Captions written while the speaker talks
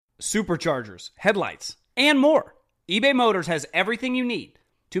superchargers, headlights, and more. eBay Motors has everything you need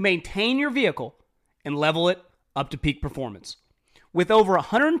to maintain your vehicle and level it up to peak performance. With over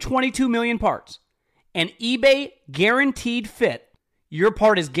 122 million parts and eBay Guaranteed Fit, your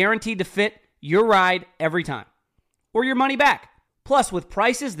part is guaranteed to fit your ride every time, or your money back. Plus, with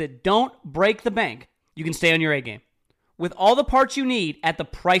prices that don't break the bank, you can stay on your A game. With all the parts you need at the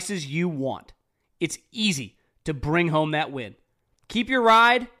prices you want, it's easy to bring home that win. Keep your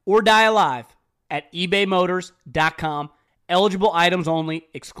ride or die alive at ebaymotors.com. Eligible items only.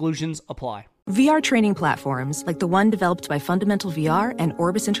 Exclusions apply. VR training platforms, like the one developed by Fundamental VR and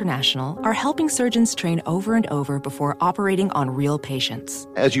Orbis International, are helping surgeons train over and over before operating on real patients.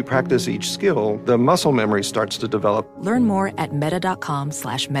 As you practice each skill, the muscle memory starts to develop. Learn more at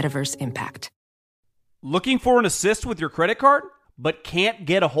meta.com/metaverseimpact. Looking for an assist with your credit card, but can't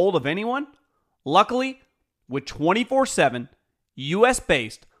get a hold of anyone? Luckily, with 24/7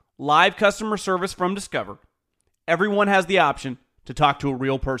 U.S.-based live customer service from Discover, everyone has the option to talk to a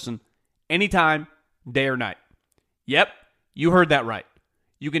real person anytime, day or night. Yep, you heard that right.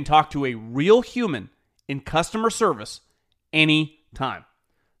 You can talk to a real human in customer service anytime.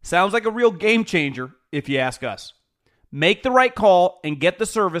 Sounds like a real game changer if you ask us. Make the right call and get the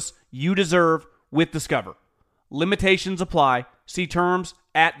service you deserve with Discover. Limitations apply. See terms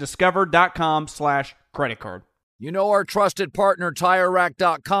at discover.com/creditcard. You know our trusted partner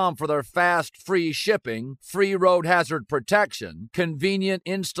TireRack.com for their fast, free shipping, free road hazard protection, convenient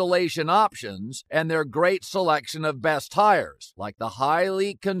installation options, and their great selection of best tires, like the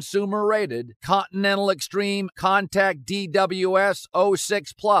highly consumer-rated Continental Extreme Contact DWS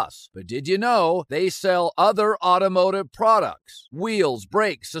 06+. But did you know they sell other automotive products? Wheels,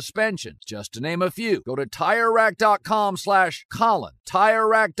 brakes, suspension, just to name a few. Go to TireRack.com/Colin.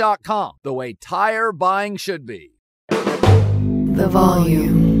 TireRack.com, the way tire buying should be. The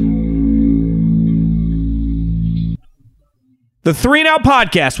volume. The 3 and Out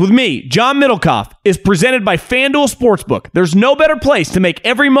podcast with me, John Middlecoff, is presented by FanDuel Sportsbook. There's no better place to make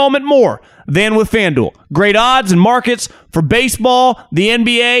every moment more than with FanDuel. Great odds and markets for baseball, the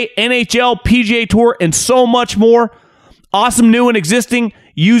NBA, NHL, PGA Tour, and so much more. Awesome new and existing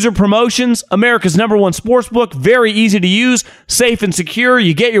user promotions. America's #1 sportsbook. Very easy to use, safe and secure.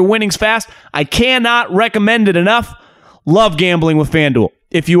 You get your winnings fast. I cannot recommend it enough. Love gambling with FanDuel.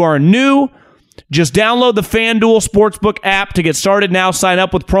 If you are new, just download the FanDuel Sportsbook app to get started now. Sign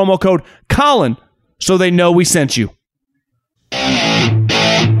up with promo code Colin so they know we sent you.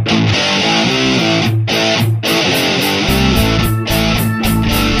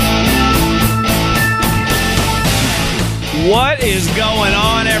 What is going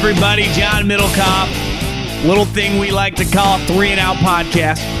on, everybody? John Middlecoff. Little thing we like to call 3 and Out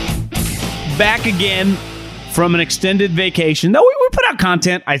podcast. Back again from an extended vacation. No, we put out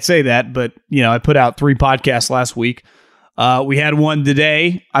content. I'd say that, but I put out 3 podcasts last week. We had one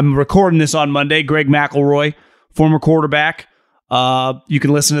today. I'm recording this on Monday. Greg McElroy, former quarterback. You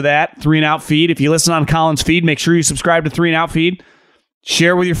can listen to that 3 and Out feed. If you listen on Colin's feed, make sure you subscribe to 3 and Out feed.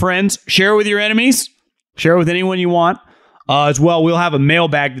 Share with your friends. Share with your enemies. Share with anyone you want. As well, we'll have a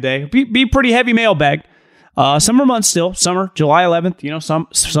mailbag today. Be pretty heavy mailbag. Summer months still. Summer, July 11th. Some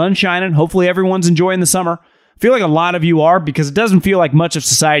sun shining. Hopefully everyone's enjoying the summer. I feel like a lot of you are, because it doesn't feel like much of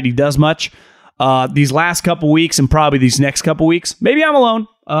society does much these last couple weeks and probably these next couple weeks. Maybe I'm alone.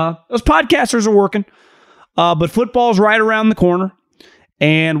 Those podcasters are working. But football's right around the corner.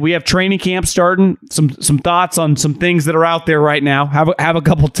 And we have training camp starting. Some thoughts on some things that are out there right now. Have a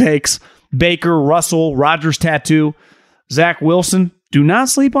couple takes. Baker, Russell, Rodgers tattoo, Zach Wilson. Do not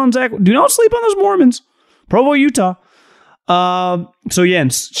sleep on Zach. Do not sleep on those Mormons. Provo, Utah. So yeah,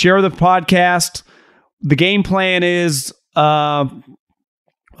 share the podcast. The game plan is of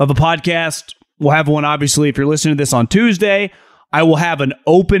a podcast. We'll have one, obviously, if you're listening to this on Tuesday. I will have an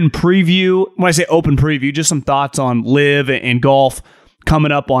open preview. When I say open preview, just some thoughts on live and golf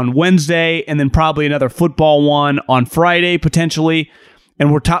coming up on Wednesday, and then probably another football one on Friday, potentially.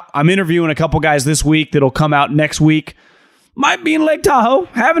 And I'm interviewing a couple guys this week that'll come out next week. Might be in Lake Tahoe,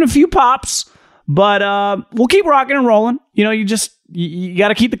 having a few pops, but we'll keep rocking and rolling. You got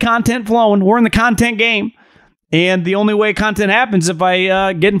to keep the content flowing. We're in the content game, and the only way content happens if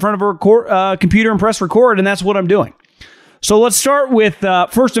I get in front of a computer and press record, and that's what I'm doing. So let's start with,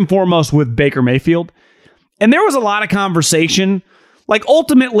 first and foremost, with Baker Mayfield. And there was a lot of conversation. Like,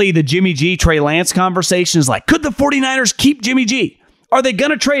 ultimately, the Jimmy G, Trey Lance conversation is like, could the 49ers keep Jimmy G? Are they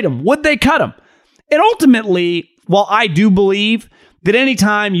going to trade him? Would they cut him? And ultimately, while I do believe that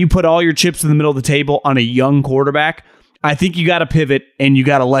anytime you put all your chips in the middle of the table on a young quarterback, I think you got to pivot and you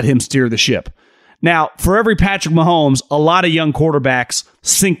got to let him steer the ship. Now, for every Patrick Mahomes, a lot of young quarterbacks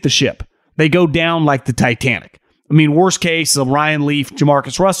sink the ship. They go down like the Titanic. I mean, worst case, Ryan Leaf,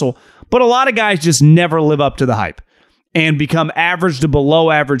 Jamarcus Russell, but a lot of guys just never live up to the hype and become average to below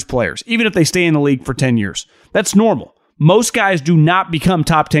average players, even if they stay in the league for 10 years. That's normal. Most guys do not become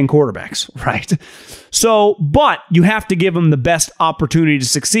top 10 quarterbacks, right? So, but you have to give them the best opportunity to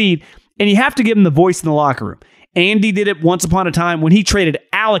succeed, and you have to give them the voice in the locker room. Andy did it once upon a time when he traded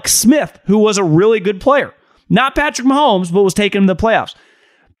Alex Smith, who was a really good player. Not Patrick Mahomes, but was taking him to the playoffs.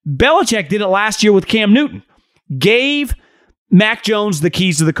 Belichick did it last year with Cam Newton. Gave Mac Jones the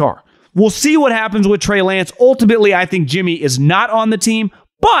keys to the car. We'll see what happens with Trey Lance. Ultimately, I think Jimmy is not on the team,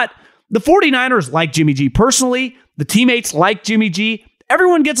 but the 49ers like Jimmy G personally. The teammates like Jimmy G.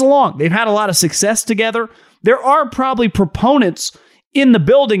 Everyone gets along. They've had a lot of success together. There are probably proponents in the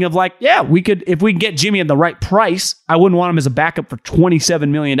building of like, yeah, we could, if we can get Jimmy at the right price, I wouldn't want him as a backup for $27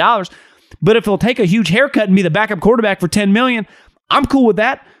 million. But if he'll take a huge haircut and be the backup quarterback for $10 million, I'm cool with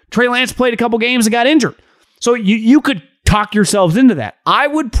that. Trey Lance played a couple games and got injured. So you could talk yourselves into that. I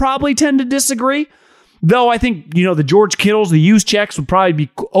would probably tend to disagree, though I think, the George Kittles, the use checks would probably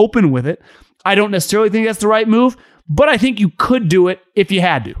be open with it. I don't necessarily think that's the right move, but I think you could do it if you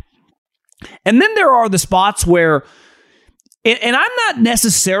had to. And then there are the spots where, and I'm not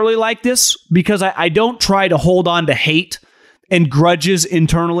necessarily like this because I don't try to hold on to hate and grudges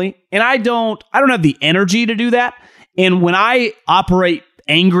internally, and I don't have the energy to do that. And when I operate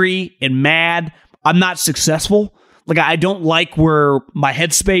angry and mad, I'm not successful. Like, I don't like where my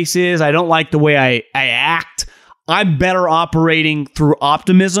headspace is. I don't like the way I act. I'm better operating through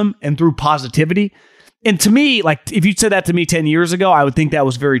optimism and through positivity. And to me, like, if you said that to me 10 years ago, I would think that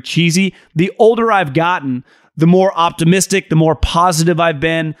was very cheesy. The older I've gotten, the more optimistic, the more positive I've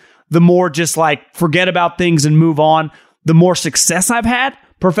been, the more just like forget about things and move on, the more success I've had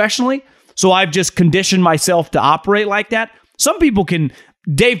professionally. So I've just conditioned myself to operate like that. Some people can,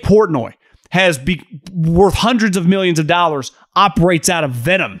 Dave Portnoy has worth hundreds of millions of dollars, operates out of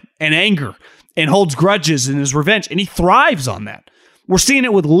venom and anger and holds grudges and is revenge, and he thrives on that. We're seeing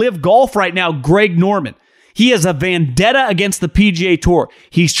it with Live Golf right now, Greg Norman. He has a vendetta against the PGA Tour.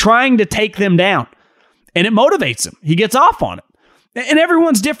 He's trying to take them down, and it motivates him. He gets off on it. And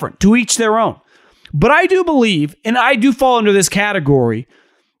everyone's different, to each their own. But I do believe, and I do fall into this category,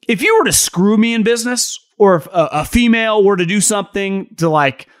 if you were to screw me in business, or if a female were to do something to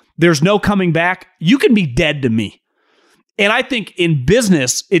like, there's no coming back, you can be dead to me. And I think in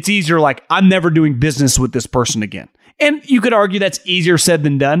business, it's easier like, I'm never doing business with this person again. And you could argue that's easier said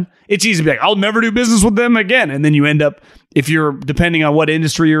than done. It's easy to be like, I'll never do business with them again. And then you end up, if you're, depending on what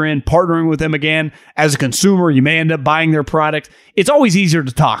industry you're in, partnering with them again. As a consumer, you may end up buying their product. It's always easier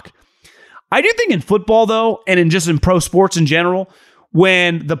to talk. I do think in football, though, and in pro sports in general,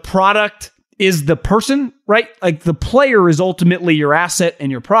 when the product is the person, right? Like the player is ultimately your asset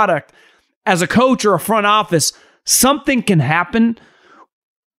and your product. As a coach or a front office, something can happen.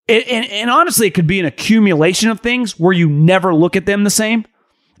 And honestly, it could be an accumulation of things where you never look at them the same,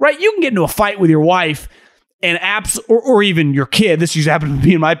 right? You can get into a fight with your wife and or even your kid. This used to happen to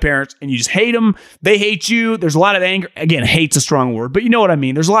me and my parents, and you just hate them. They hate you. There's a lot of anger. Again, hate's a strong word, but you know what I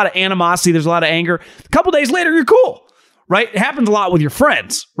mean. There's a lot of animosity. There's a lot of anger. A couple days later, you're cool, right? It happens a lot with your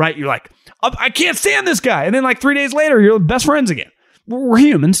friends, right? You're like, I can't stand this guy. And then like 3 days later, you're best friends again. We're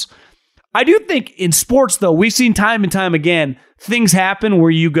humans. I do think in sports, though, we've seen time and time again, things happen where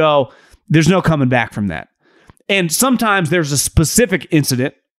you go, there's no coming back from that. And sometimes there's a specific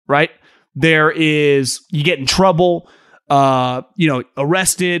incident, right? There is, you get in trouble,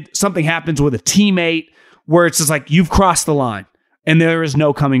 arrested, something happens with a teammate where it's just like, you've crossed the line and there is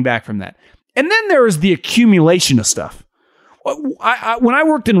no coming back from that. And then there is the accumulation of stuff. When I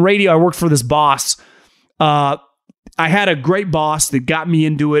worked in radio, I worked for this boss. I had a great boss that got me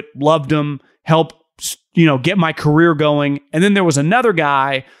into it, loved him, helped, get my career going. And then there was another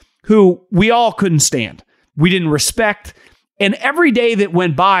guy who we all couldn't stand. We didn't respect. And every day that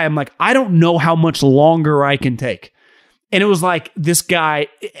went by, I'm like, I don't know how much longer I can take. And it was like this guy,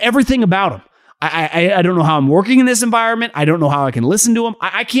 everything about him. I don't know how I'm working in this environment. I don't know how I can listen to him.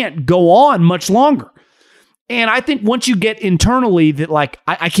 I can't go on much longer. And I think once you get internally that like,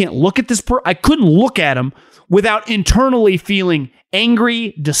 I can't look at this I couldn't look at him without internally feeling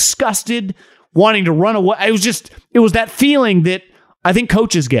angry, disgusted, wanting to run away. It was that feeling that I think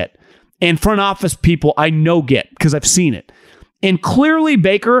coaches get and front office people I know get because I've seen it. And clearly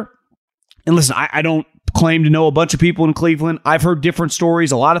Baker, and listen, I don't claim to know a bunch of people in Cleveland. I've heard different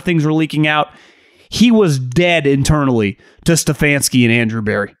stories. A lot of things are leaking out. He was dead internally to Stefanski and Andrew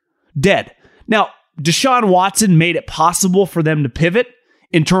Berry. Dead. Now, Deshaun Watson made it possible for them to pivot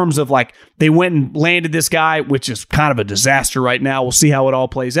in terms of like they went and landed this guy, which is kind of a disaster right now. We'll see how it all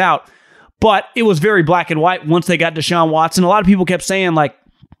plays out. But it was very black and white once they got Deshaun Watson. A lot of people kept saying, like,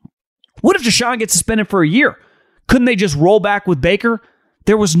 what if Deshaun gets suspended for a year? Couldn't they just roll back with Baker?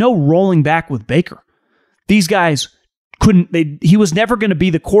 There was no rolling back with Baker. These guys couldn't. He was never going to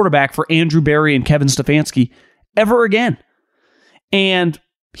be the quarterback for Andrew Berry and Kevin Stefanski ever again. And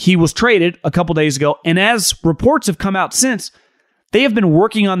he was traded a couple days ago. And as reports have come out since, they have been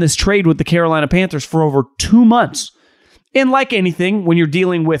working on this trade with the Carolina Panthers for over 2 months. And like anything, when you're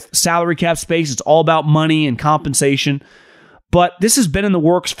dealing with salary cap space, it's all about money and compensation. But this has been in the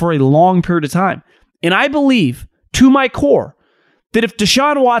works for a long period of time. And I believe, to my core, that if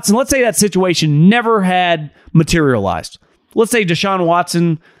Deshaun Watson, let's say that situation never had materialized. Let's say Deshaun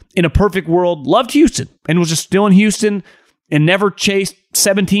Watson, in a perfect world, loved Houston and was just still in Houston and never chased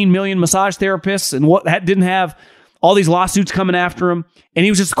 17 million massage therapists and didn't have all these lawsuits coming after him. And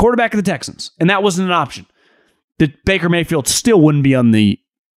he was just the quarterback of the Texans. And that wasn't an option. That Baker Mayfield still wouldn't be on the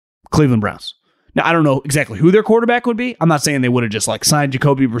Cleveland Browns. Now, I don't know exactly who their quarterback would be. I'm not saying they would have just like signed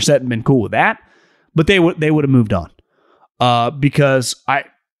Jacoby Brissett and been cool with that, but they would have moved on. Because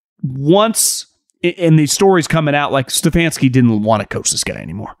once in these stories coming out, like Stefanski didn't want to coach this guy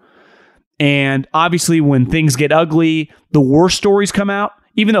anymore. And obviously when things get ugly, the worst stories come out,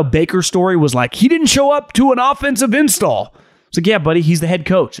 even though Baker's story was like, he didn't show up to an offensive install. It's like, yeah, buddy, he's the head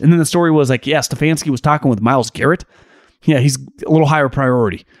coach. And then the story was like, yeah, Stefanski was talking with Myles Garrett. Yeah, he's a little higher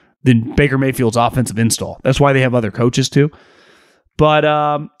priority than Baker Mayfield's offensive install. That's why they have other coaches too. But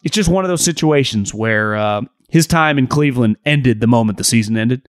it's just one of those situations where his time in Cleveland ended the moment the season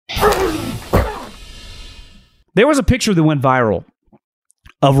ended. There was a picture that went viral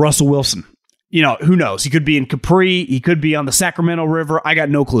of Russell Wilson. You know, who knows? He could be in Capri. He could be on the Sacramento River. I got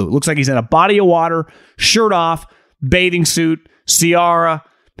no clue. It looks like he's in a body of water, shirt off, bathing suit, Ciara,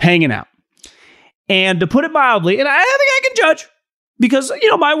 hanging out. And to put it mildly, and I think I can judge because, you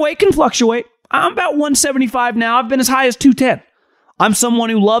know, my weight can fluctuate. I'm about 175 now. I've been as high as 210. I'm someone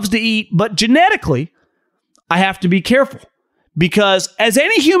who loves to eat, but genetically, I have to be careful because as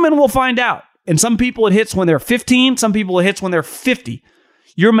any human will find out, and some people it hits when they're 15, some people it hits when they're 50,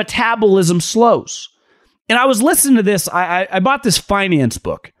 your metabolism slows. And I was listening to this. I bought this finance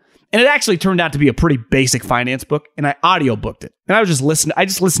book. And it actually turned out to be a pretty basic finance book, and I audiobooked it. And I just listen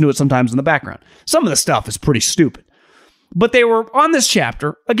to it sometimes in the background. Some of the stuff is pretty stupid. But they were on this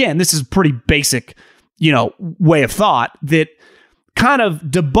chapter. Again, this is pretty basic, you know, way of thought that kind of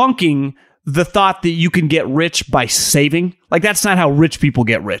debunking the thought that you can get rich by saving. Like, that's not how rich people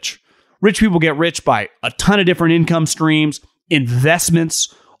get rich. Rich people get rich by a ton of different income streams,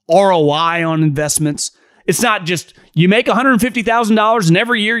 investments, ROI on investments. It's not just you make $150,000 and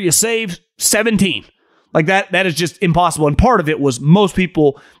every year you save 17. Like that is just impossible. And part of it was most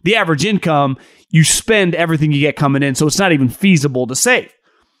people, the average income, you spend everything you get coming in. So it's not even feasible to save.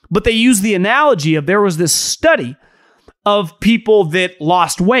 But they use the analogy of there was this study of people that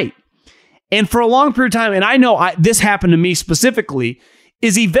lost weight. And for a long period of time, and I know this happened to me specifically,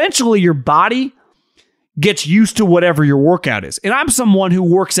 is eventually your body gets used to whatever your workout is. And I'm someone who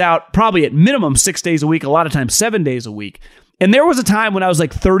works out probably at minimum 6 days a week, a lot of times 7 days a week. And there was a time when I was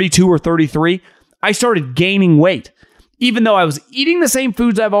like 32 or 33, I started gaining weight, even though I was eating the same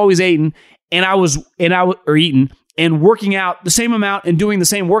foods I've always eaten, and working out the same amount and doing the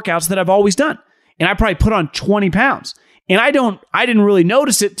same workouts that I've always done. And I probably put on 20 pounds. And I didn't really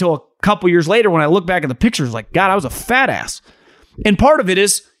notice it till a couple years later when I look back at the pictures, like, God, I was a fat ass. And part of it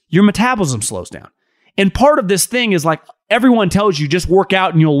is your metabolism slows down. And part of this thing is like everyone tells you just work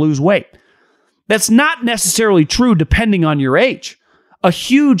out and you'll lose weight. That's not necessarily true depending on your age. A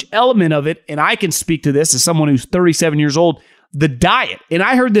huge element of it, and I can speak to this as someone who's 37 years old, the diet. And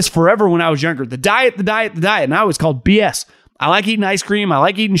I heard this forever when I was younger. The diet. And I always called BS. I like eating ice cream. I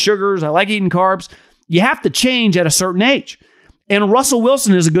like eating sugars. I like eating carbs. You have to change at a certain age. And Russell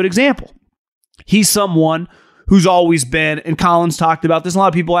Wilson is a good example. He's someone who's always been, and Collins talked about this, a lot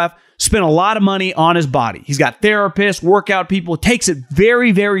of people have, spent a lot of money on his body. He's got therapists, workout people, takes it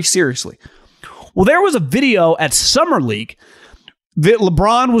very, very seriously. Well, there was a video at Summer League that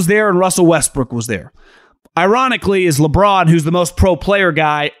LeBron was there and Russell Westbrook was there. Ironically, is LeBron, who's the most pro player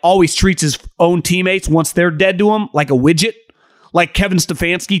guy, always treats his own teammates once they're dead to him like a widget, like Kevin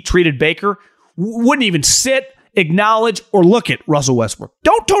Stefanski treated Baker. Wouldn't even sit, acknowledge, or look at Russell Westbrook.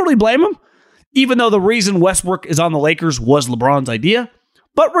 Don't totally blame him, even though the reason Westbrook is on the Lakers was LeBron's idea.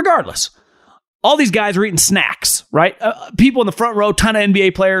 But regardless, all these guys are eating snacks, right? People in the front row, ton of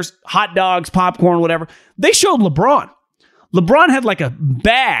NBA players, hot dogs, popcorn, whatever. They showed LeBron. LeBron had like a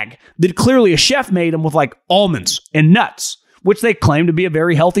bag that clearly a chef made him with like almonds and nuts, which they claim to be a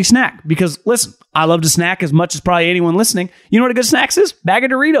very healthy snack. Because, listen, I love to snack as much as probably anyone listening. You know what a good snack is? Bag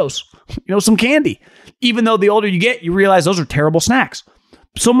of Doritos, some candy. Even though the older you get, you realize those are terrible snacks.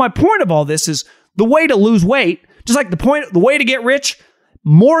 So my point of all this is the way to lose weight, just like the way to get rich,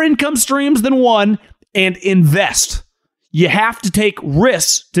 more income streams than one, and invest. You have to take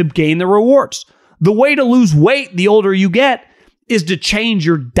risks to gain the rewards. The way to lose weight the older you get is to change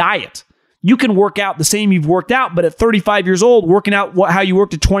your diet. You can work out the same you've worked out, but at 35 years old, working out how you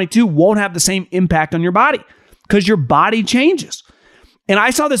worked at 22 won't have the same impact on your body because your body changes. And I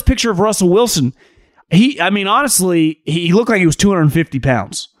saw this picture of Russell Wilson. Honestly, he looked like he was 250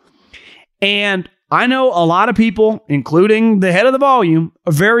 pounds. And I know a lot of people, including the head of the volume,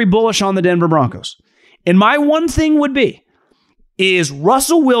 are very bullish on the Denver Broncos. And my one thing would be, is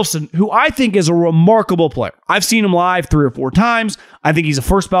Russell Wilson, who I think is a remarkable player. I've seen him live 3 or 4 times. I think he's a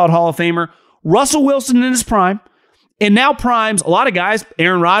first ballot Hall of Famer. Russell Wilson in his prime, and now primes, a lot of guys,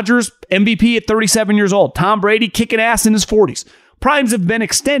 Aaron Rodgers, MVP at 37 years old. Tom Brady kicking ass in his 40s. Primes have been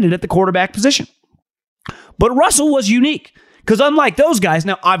extended at the quarterback position. But Russell was unique because unlike those guys,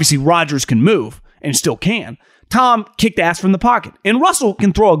 now obviously Rodgers can move and still can. Tom kicked ass from the pocket, and Russell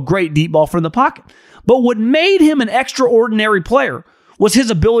can throw a great deep ball from the pocket. But what made him an extraordinary player was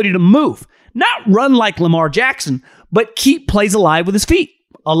his ability to move. Not run like Lamar Jackson, but keep plays alive with his feet.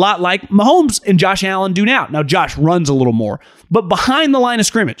 A lot like Mahomes and Josh Allen do now. Now, Josh runs a little more, but behind the line of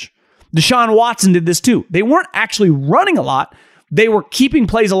scrimmage. Deshaun Watson did this too. They weren't actually running a lot. They were keeping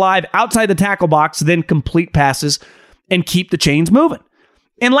plays alive outside the tackle box, then complete passes and keep the chains moving.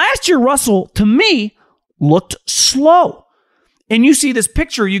 And last year, Russell, to me, looked slow. And you see this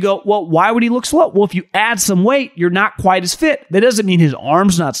picture, you go, well, why would he look slow? Well, if you add some weight, you're not quite as fit. That doesn't mean his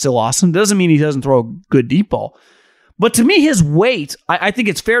arm's not still awesome. Doesn't mean he doesn't throw a good deep ball. But to me, his weight, I think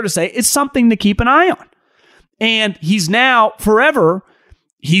it's fair to say, is something to keep an eye on. And he's now, forever,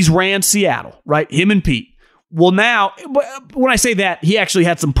 he's ran Seattle, right? Him and Pete. Well, now, when I say that, he actually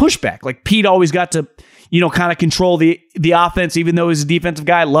had some pushback. Like Pete always got to, kind of control the offense, even though he's a defensive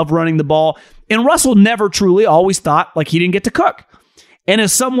guy, loved running the ball. And Russell never truly always thought like he didn't get to cook. And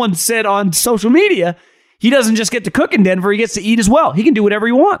as someone said on social media, he doesn't just get to cook in Denver, he gets to eat as well. He can do whatever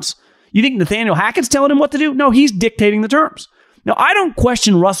he wants. You think Nathaniel Hackett's telling him what to do? No, he's dictating the terms. Now, I don't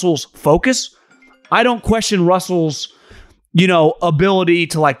question Russell's focus. I don't question Russell's, ability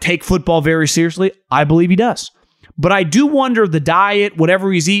to take football very seriously. I believe he does. But I do wonder the diet,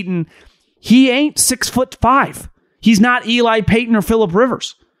 whatever he's eating, he ain't 6'5". He's not Eli Payton or Phillip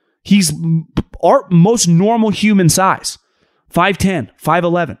Rivers. He's our most normal human size, 5'10",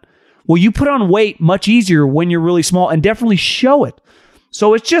 5'11". Well, you put on weight much easier when you're really small and definitely show it.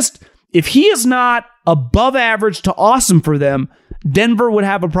 So it's just, if he is not above average to awesome for them, Denver would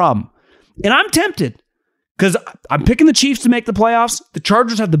have a problem. And I'm tempted because I'm picking the Chiefs to make the playoffs. The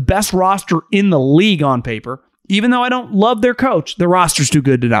Chargers have the best roster in the league on paper. Even though I don't love their coach, their roster's too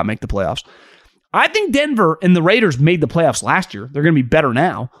good to not make the playoffs. I think Denver and the Raiders made the playoffs last year. They're going to be better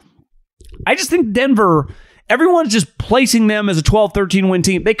now. I just think Denver, everyone's just placing them as a 12, 13 win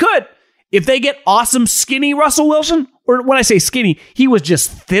team. They could, if they get awesome skinny Russell Wilson, or when I say skinny, he was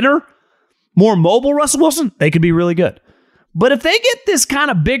just thinner, more mobile Russell Wilson, they could be really good. But if they get this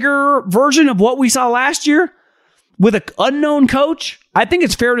kind of bigger version of what we saw last year with an unknown coach, I think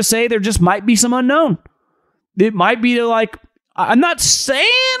it's fair to say there just might be some unknown. It might be I'm not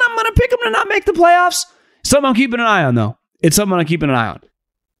saying I'm going to pick them to not make the playoffs. Something I'm keeping an eye on, though. It's something I'm keeping an eye on.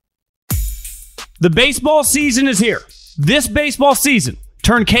 The baseball season is here. This baseball season,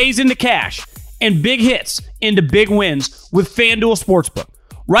 turn Ks into cash and big hits into big wins with FanDuel Sportsbook.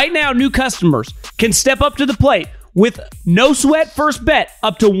 Right now, new customers can step up to the plate with no sweat first bet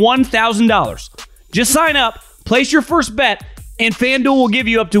up to $1,000. Just sign up, place your first bet, and FanDuel will give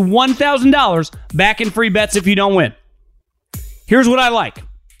you up to $1,000 back in free bets if you don't win. Here's what I like.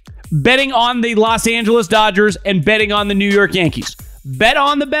 Betting on the Los Angeles Dodgers and betting on the New York Yankees. Bet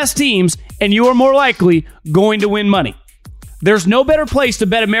on the best teams, and you are more likely going to win money. There's no better place to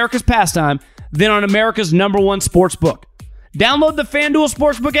bet America's pastime than on America's #1 sports book. Download the FanDuel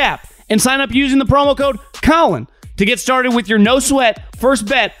Sportsbook app and sign up using the promo code Colin to get started with your no-sweat first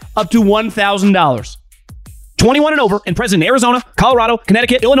bet up to $1,000. 21 and over and present in Arizona, Colorado,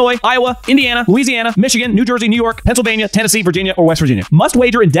 Connecticut, Illinois, Iowa, Indiana, Louisiana, Michigan, New Jersey, New York, Pennsylvania, Tennessee, Virginia, or West Virginia. Must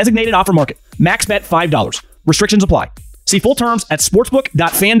wager in designated offer market. Max bet $5. Restrictions apply. See full terms at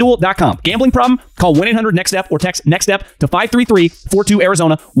sportsbook.fanduel.com. Gambling problem? Call 1-800-NEXT-STEP or text NEXT-STEP to 533-42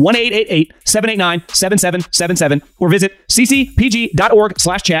 Arizona 1-888-789-7777 or visit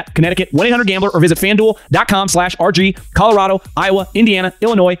ccpg.org/chat, Connecticut 1-800-GAMBLER or visit fanduel.com/RG, Colorado, Iowa, Indiana,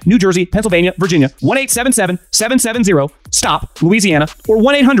 Illinois, New Jersey, Pennsylvania, Virginia 1-877-770-STOP, Louisiana or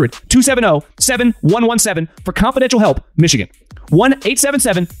 1-800-270-7117 for confidential help, Michigan.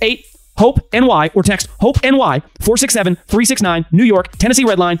 1-877-8-HOPE-NY or text HOPE-NY 467-369 New York, Tennessee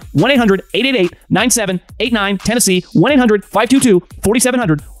Redline 1-800-888-9789 Tennessee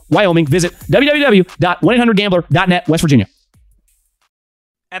 1-800-522-4700 Wyoming. Visit www.1800gambler.net West Virginia.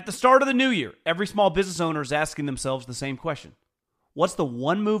 At the start of the new year, every small business owner is asking themselves the same question. What's the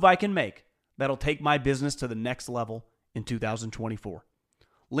one move I can make that'll take my business to the next level in 2024?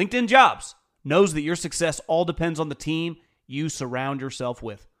 LinkedIn Jobs knows that your success all depends on the team you surround yourself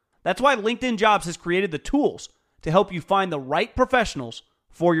with. That's why LinkedIn Jobs has created the tools to help you find the right professionals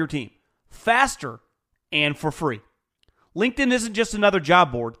for your team, faster and for free. LinkedIn isn't just another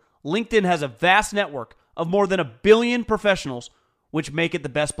job board. LinkedIn has a vast network of more than 1 billion professionals, which make it the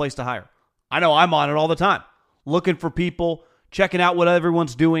best place to hire. I know I'm on it all the time, looking for people, checking out what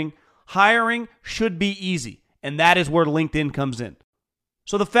everyone's doing. Hiring should be easy, and that is where LinkedIn comes in.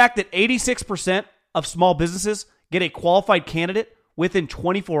 So the fact that 86% of small businesses get a qualified candidate within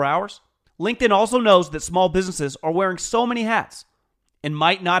 24 hours, LinkedIn also knows that small businesses are wearing so many hats and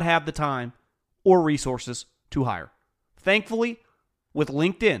might not have the time or resources to hire. Thankfully, with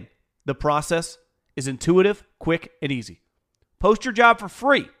LinkedIn, the process is intuitive, quick, and easy. Post your job for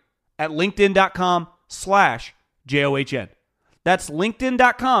free at linkedin.com/JOHN. That's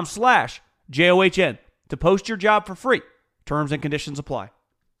linkedin.com/JOHN to post your job for free. Terms and conditions apply.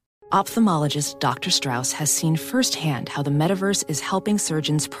 Ophthalmologist Dr. Strauss has seen firsthand how the metaverse is helping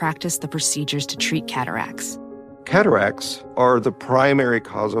surgeons practice the procedures to treat cataracts. Cataracts are the primary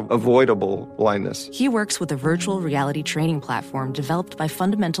cause of avoidable blindness. He works with a virtual reality training platform developed by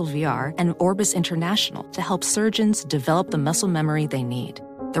Fundamental VR and Orbis International to help surgeons develop the muscle memory they need.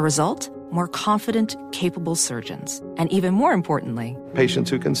 The result? More confident, capable surgeons. And even more importantly, Patients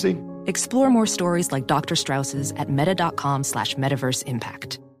who can see. explore more stories like Dr. Strauss's at meta.com/metaverse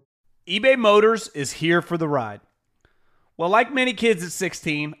impact. eBay Motors is here for the ride. Well, like many kids at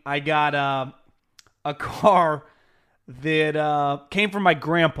 16, I got a car that came from my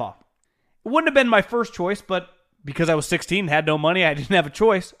grandpa. It wouldn't have been my first choice, but because I was 16 and had no money, I didn't have a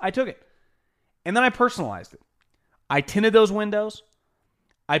choice, I took it. And then I personalized it. I tinted those windows.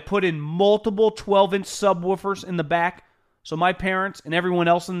 I put in multiple 12-inch subwoofers in the back so my parents and everyone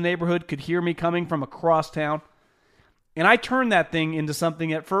else in the neighborhood could hear me coming from across town. And I turned that thing into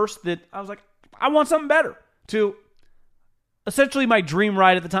something at first that I was like, I want something better, to essentially my dream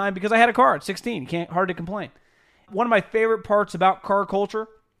ride at the time because I had a car at 16. Hard to complain. One of my favorite parts about car culture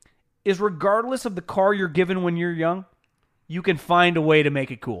is regardless of the car you're given when you're young, you can find a way to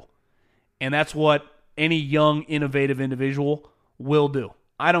make it cool. And that's what any young, innovative individual will do.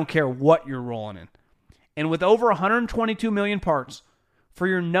 I don't care what you're rolling in. And with over 122 million parts for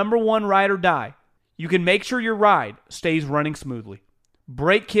your number one ride or die, you can make sure your ride stays running smoothly.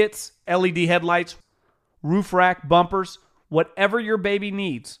 Brake kits, LED headlights, roof rack, bumpers, whatever your baby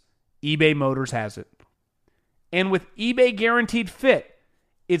needs, eBay Motors has it. And with eBay Guaranteed Fit,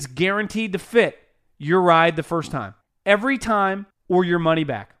 it's guaranteed to fit your ride the first time, every time, or your money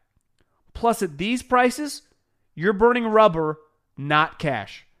back. Plus, at these prices, you're burning rubber, not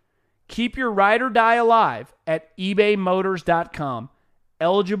cash. Keep your ride or die alive at ebaymotors.com.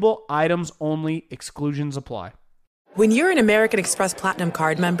 Eligible items only. Exclusions apply. When you're an American Express Platinum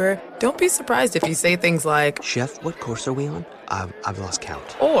Card member, don't be surprised if you say things like, Chef, what course are we on? I've lost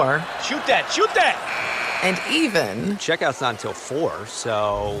count. or, Shoot that! and even, Checkout's not until 4,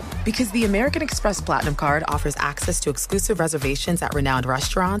 so... because the American Express Platinum Card offers access to exclusive reservations at renowned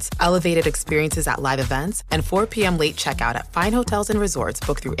restaurants, elevated experiences at live events, and 4 p.m. late checkout at fine hotels and resorts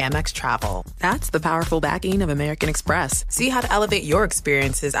booked through Amex Travel. That's the powerful backing of American Express. See how to elevate your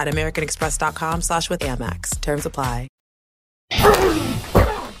experiences at americanexpress.com/withAmex. Terms apply.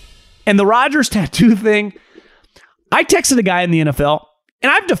 And the Rodgers tattoo thing, I texted a guy in the NFL,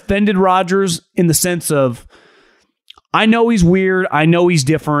 and I've defended Rodgers in the sense of, I know he's weird. I know he's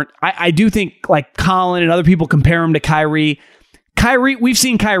different. I do think like Colin and other people compare him to Kyrie. We've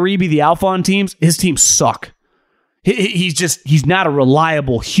seen Kyrie be the alpha on teams. His teams suck. He's not a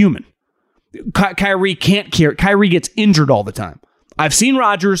reliable human. Kyrie can't carry. Kyrie gets injured all the time. I've seen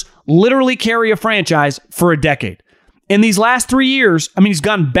Rodgers literally carry a franchise for a decade. In these last 3 years, he's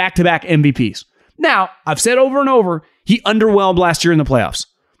gone back-to-back MVPs. Now, I've said over and over, he underwhelmed last year in the playoffs.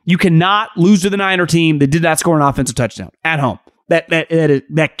 You cannot lose to the Niner team that did not score an offensive touchdown at home.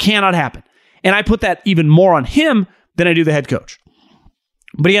 That cannot happen. And I put that even more on him than I do the head coach.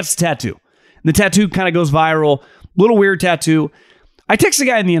 But he gets a tattoo. And the tattoo kind of goes viral. Little weird tattoo. I text a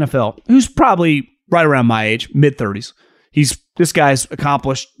guy in the NFL who's probably right around my age, mid-30s. This guy's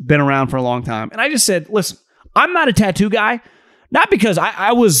accomplished, been around for a long time. And I just said, listen, I'm not a tattoo guy. Not because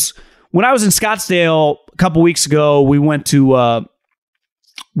when I was in Scottsdale a couple weeks ago, we went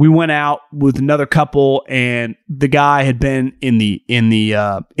out with another couple, and the guy had been in the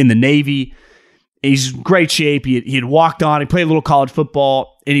Navy. He's in great shape. He had walked on. He played a little college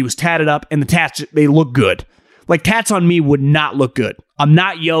football, and he was tatted up. And the tats, they look good. Like, tats on me would not look good. I'm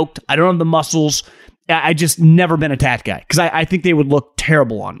not yoked. I don't have the muscles. I just never been a tat guy because I think they would look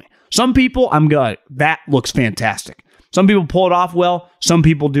terrible on me. Some people, I'm good. That looks fantastic. Some people pull it off well. Some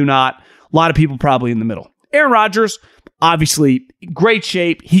people do not. A lot of people probably in the middle. Aaron Rodgers, obviously, great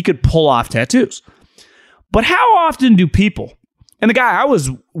shape. He could pull off tattoos. But how often do people, and the guy I was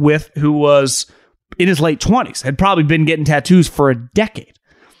with who was in his late 20s, had probably been getting tattoos for a decade.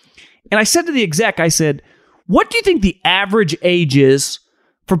 And I said to the exec, I said, what do you think the average age is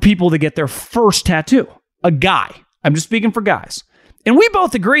for people to get their first tattoo? A guy. I'm just speaking for guys. And we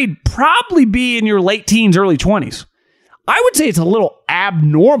both agreed probably be in your late teens, early 20s. I would say it's a little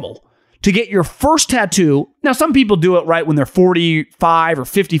abnormal to get your first tattoo. Now, some people do it right when they're 45 or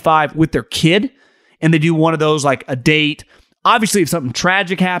 55 with their kid, and they do one of those like a date. Obviously, if something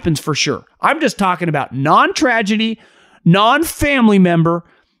tragic happens, for sure. I'm just talking about non-tragedy, non-family member,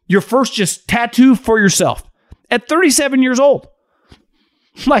 your first just tattoo for yourself at 37 years old.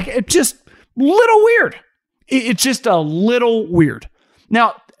 Like, it's just a little weird. It's just a little weird.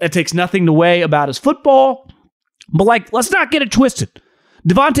 Now, it takes nothing away about his football, but like, let's not get it twisted.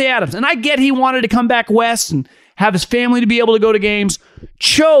 Devontae Adams, and I get he wanted to come back west and have his family to be able to go to games,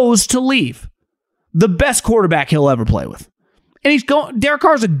 chose to leave the best quarterback he'll ever play with. And he's going. Derek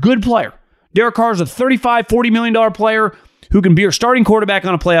Carr's a good player. Derek Carr's a $35, $40 million player who can be your starting quarterback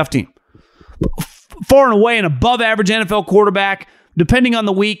on a playoff team. Far and away an above average NFL quarterback, depending on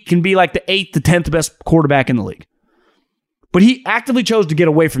the week, can be like the 8th to 10th best quarterback in the league. But he actively chose to get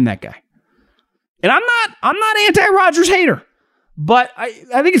away from that guy. And I'm not anti-Rodgers hater, but I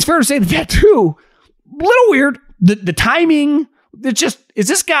think it's fair to say the tattoo, a little weird. The timing, it's just, is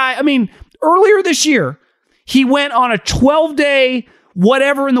this guy, I mean, earlier this year, he went on a 12-day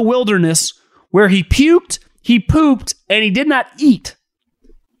whatever in the wilderness where he puked, he pooped, and he did not eat.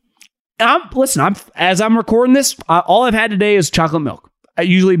 And as I'm recording this, all I've had today is chocolate milk.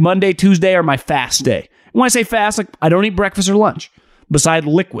 Usually Monday, Tuesday are my fast day. And when I say fast, like I don't eat breakfast or lunch beside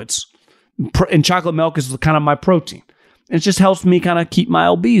liquids. And chocolate milk is kind of my protein. It just helps me kind of keep my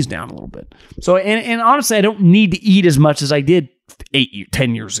LBs down a little bit. So, and honestly, I don't need to eat as much as I did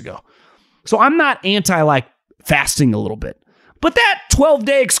 10 years ago. So I'm not anti like fasting a little bit. But that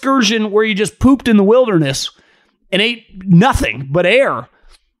 12-day excursion where you just pooped in the wilderness and ate nothing but air, a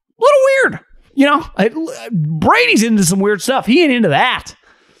little weird. You know, Brady's into some weird stuff. He ain't into that.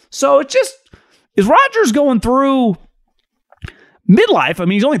 So it just, is Rodgers going through midlife? I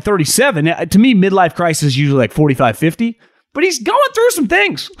mean, he's only 37. To me, midlife crisis is usually like 45, 50. But he's going through some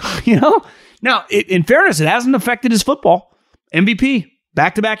things, you know? Now, in fairness, it hasn't affected his football. MVP,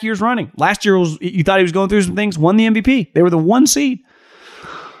 back-to-back years running. Last year, you thought he was going through some things, won the MVP. They were the 1 seed.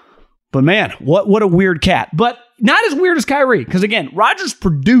 But man, what a weird cat. But not as weird as Kyrie, because again, Rodgers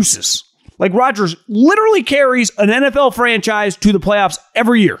produces. Like Rodgers literally carries an NFL franchise to the playoffs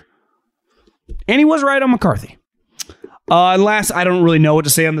every year. And he was right on McCarthy. Last, I don't really know what to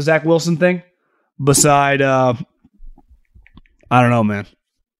say on the Zach Wilson thing. Beside, I don't know, man.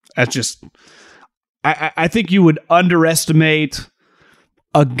 That's just, I think you would underestimate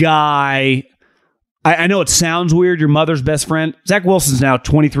a guy. I know it sounds weird, your mother's best friend. Zach Wilson's now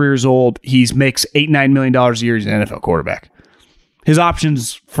 23 years old. He makes $8-9 million a year. He's an NFL quarterback. His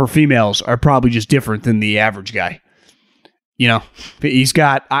options for females are probably just different than the average guy. You know, he's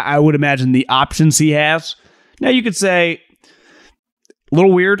got, I would imagine the options he has. Now you could say a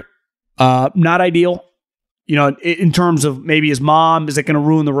little weird, not ideal, you know, in terms of maybe his mom, is it going to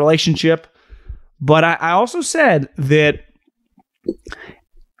ruin the relationship? But I also said that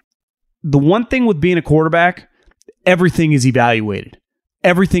the one thing with being a quarterback, everything is evaluated.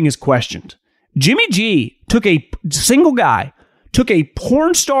 Everything is questioned. Jimmy G took a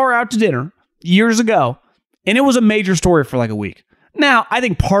porn star out to dinner years ago, and it was a major story for like a week. Now, I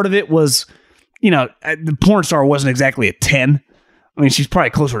think part of it was, you know, the porn star wasn't exactly a 10. I mean, she's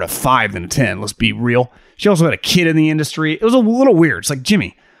probably closer to 5 than a 10. Let's be real. She also had a kid in the industry. It was a little weird. It's like,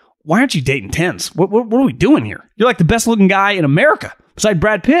 Jimmy, why aren't you dating 10s? What are we doing here? You're like the best looking guy in America. besides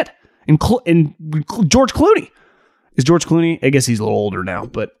Brad Pitt and George Clooney. Is George Clooney? I guess he's a little older now,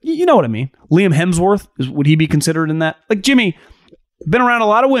 but you know what I mean. Liam Hemsworth, would he be considered in that? Like Jimmy, been around a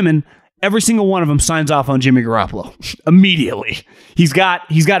lot of women. Every single one of them signs off on Jimmy Garoppolo immediately. He's got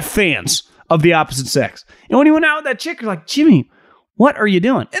fans of the opposite sex. And when he went out with that chick, you're like, Jimmy, what are you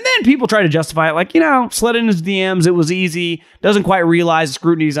doing? And then people try to justify it like, slid in his DMs. It was easy. Doesn't quite realize the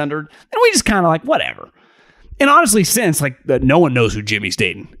scrutiny's under. And we just kind of like, whatever. And honestly, since no one knows who Jimmy's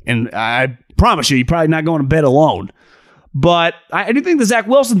dating. And I promise you, you're probably not going to bed alone. But I do think the Zach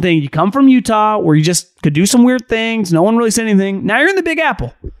Wilson thing, you come from Utah where you just could do some weird things. No one really said anything. Now you're in the Big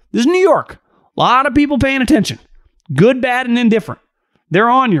Apple. This is New York. A lot of people paying attention. Good, bad, and indifferent. They're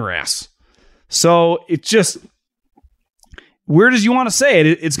on your ass. So it's just, weird as you want to say it,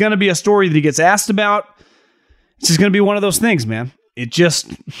 it's going to be a story that he gets asked about. It's just going to be one of those things, man. It just,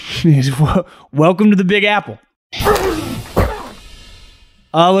 welcome to the Big Apple.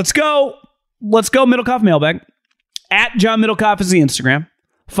 Let's go Middlecoff Mailbag. At John Middlecoff is the Instagram.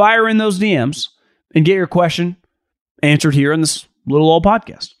 Fire in those DMs and get your question answered here in this little old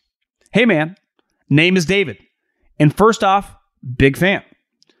podcast. Hey, man. Name is David. And first off, big fan.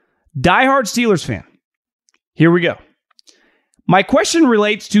 Diehard Steelers fan. Here we go. My question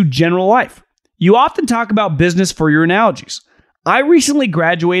relates to general life. You often talk about business for your analogies. I recently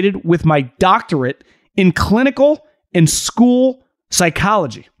graduated with my doctorate in clinical and school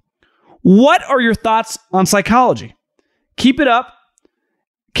psychology. What are your thoughts on psychology? Keep it up.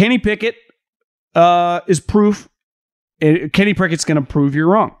 Kenny Pickett is proof. Kenny Pickett's going to prove you're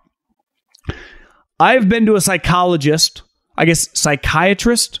wrong. I've been to a psychologist, I guess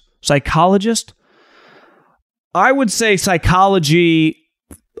psychologist. I would say psychology,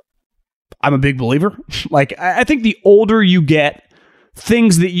 I'm a big believer. Like, I think the older you get,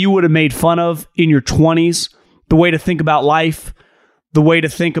 things that you would have made fun of in your 20s, the way to think about life, the way to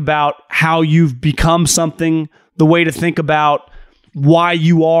think about how you've become something, the way to think about why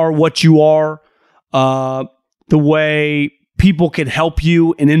you are what you are, the way people can help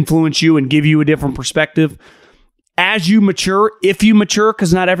you and influence you and give you a different perspective. As you mature, if you mature,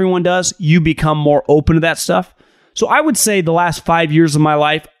 because not everyone does, you become more open to that stuff. So I would say the last 5 years of my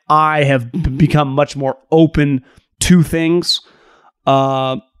life, I have become much more open to things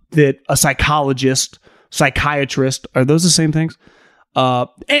that a psychologist, psychiatrist, are those the same things?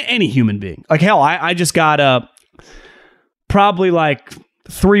 Any human being. Like, hell, I just got probably like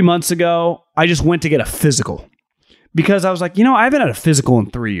 3 months ago, I just went to get a physical because I was like, I haven't had a physical in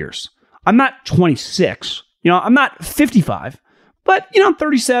 3 years. I'm not 26, I'm not 55, but I'm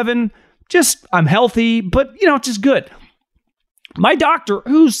 37, I'm healthy, but just good. My doctor,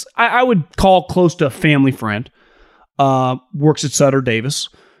 who's I would call close to a family friend, works at Sutter Davis.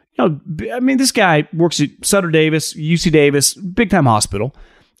 This guy works at Sutter Davis, UC Davis, big time hospital.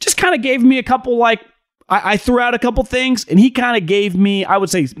 Just kind of gave me a couple, I threw out a couple things, and he kind of gave me, I would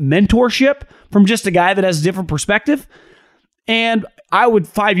say, mentorship from just a guy that has a different perspective. And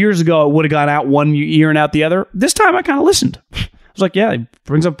 5 years ago, I would have gone out one ear and out the other. This time, I kind of listened. I was like, yeah, he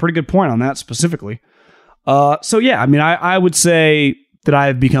brings up a pretty good point on that specifically. I would say that I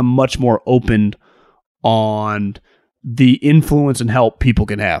have become much more open on the influence and help people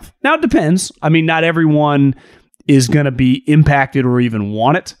can have. Now, it depends. Not everyone is going to be impacted or even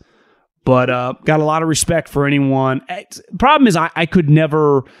want it, but got a lot of respect for anyone. Problem is, I could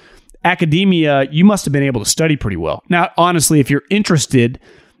never... Academia, you must have been able to study pretty well. Now, honestly, if you're interested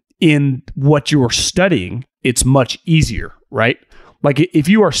in what you're studying, it's much easier, right? Like, if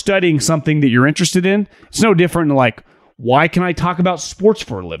you are studying something that you're interested in, it's no different than like, why can I talk about sports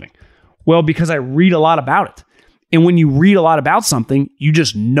for a living? Well, because I read a lot about it. And when you read a lot about something, you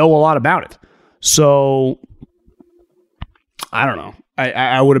just know a lot about it. So, I don't know.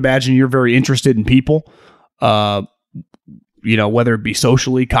 I would imagine you're very interested in people, whether it be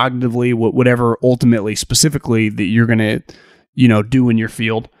socially, cognitively, whatever ultimately, specifically that you're going to, do in your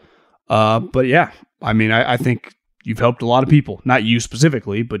field. But yeah, I think you've helped a lot of people, not you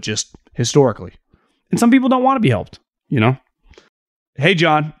specifically, but just historically. And some people don't want to be helped, Hey,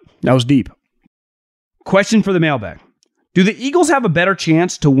 John, that was deep. Question for the mailbag. Do the Eagles have a better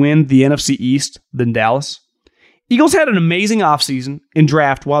chance to win the NFC East than Dallas? Eagles had an amazing offseason and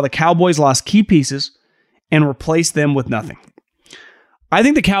draft while the Cowboys lost key pieces and replaced them with nothing. I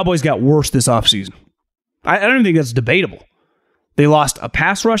think the Cowboys got worse this offseason. I don't even think that's debatable. They lost a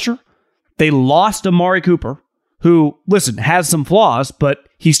pass rusher. They lost Amari Cooper, who, listen, has some flaws, but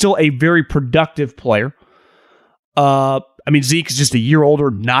he's still a very productive player. Zeke is just a year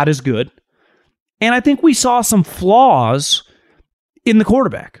older, not as good. And I think we saw some flaws in the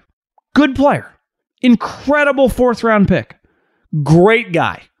quarterback. Good player. Incredible fourth-round pick. Great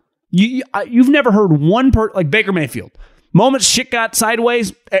guy. You've never heard one like Baker Mayfield. Moment shit got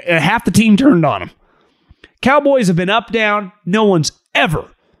sideways, half the team turned on him. Cowboys have been up, down. No one's ever,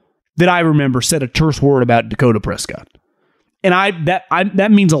 that I remember, said a terse word about Dakota Prescott. And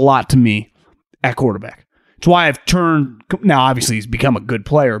that means a lot to me at quarterback. It's why I've turned. Now, obviously, he's become a good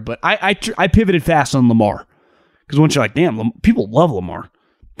player, but I pivoted fast on Lamar. Because once you're like, damn, people love Lamar.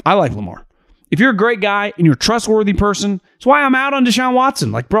 I like Lamar. If you're a great guy and you're a trustworthy person, that's why I'm out on Deshaun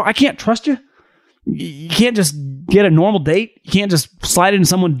Watson. Like, bro, I can't trust you. You can't just get a normal date. You can't just slide into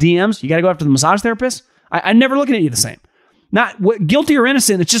someone's DMs. You got to go after the massage therapist. I'm never looking at you the same. Not guilty or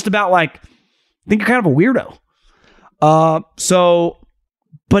innocent. It's just about like, I think you're kind of a weirdo.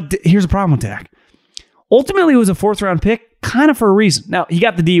 But here's the problem with Dak. Ultimately, it was a 4th round pick, kind of for a reason. Now, he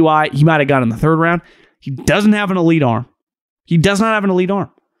got the DUI. He might have got in the 3rd round. He doesn't have an elite arm. He does not have an elite arm.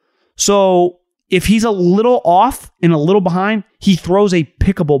 So if he's a little off and a little behind, he throws a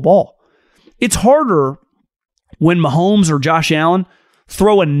pickable ball. It's harder when Mahomes or Josh Allen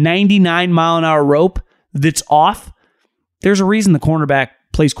throw a 99-mile-an-hour rope that's off. There's a reason the cornerback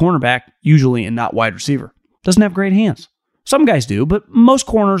plays cornerback usually and not wide receiver. Doesn't have great hands. Some guys do, but most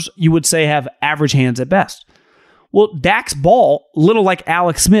corners, you would say, have average hands at best. Well, Dak's ball, little like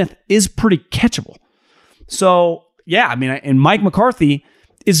Alex Smith, is pretty catchable. So, yeah, I mean, and Mike McCarthy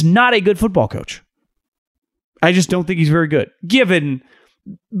is not a good football coach. I just don't think he's very good, given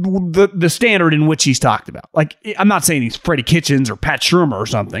the standard in which he's talked about. Like, I'm not saying he's Freddie Kitchens or Pat Shurmur or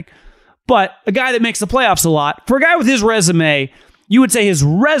something, but a guy that makes the playoffs a lot. For a guy with his resume, you would say his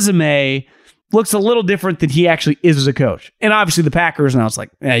resume looks a little different than he actually is as a coach. And obviously the Packers, now it's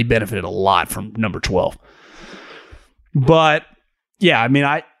like, he benefited a lot from number 12. But, yeah, I mean,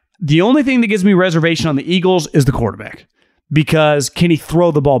 the only thing that gives me reservation on the Eagles is the quarterback. Because can he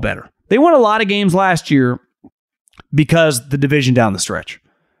throw the ball better? They won a lot of games last year because the division down the stretch.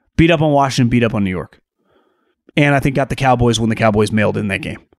 Beat up on Washington, beat up on New York. And I think got the Cowboys when the Cowboys mailed in that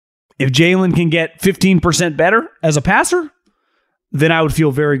game. If Jalen can get 15% better as a passer, then I would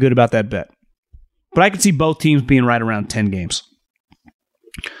feel very good about that bet. But I could see both teams being right around 10 games.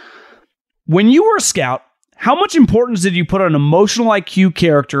 When you were a scout, how much importance did you put on emotional IQ,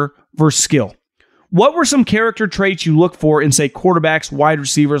 character versus skill? What were some character traits you look for in, say, quarterbacks, wide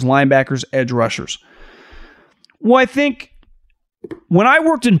receivers, linebackers, edge rushers? Well, I think when I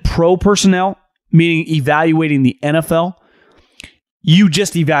worked in pro personnel, meaning evaluating the NFL, you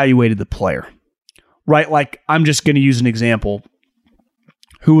just evaluated the player, right? Like, I'm just going to use an example.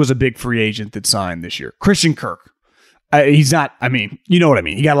 Who was a big free agent that signed this year? Christian Kirk. He's not, I mean, you know what I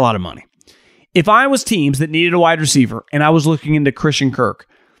mean. He got a lot of money. If I was teams that needed a wide receiver and I was looking into Christian Kirk,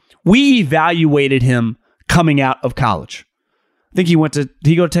 we evaluated him coming out of college. I think did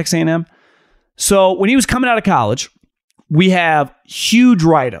he go to Texas A&M? So when he was coming out of college, we have huge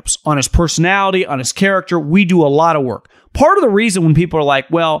write-ups on his personality, on his character. We do a lot of work. Part of the reason when people are like,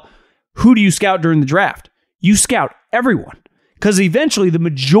 well, who do you scout during the draft? You scout everyone. Because eventually the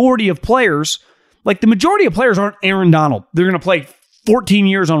majority of players aren't Aaron Donald. They're going to play 14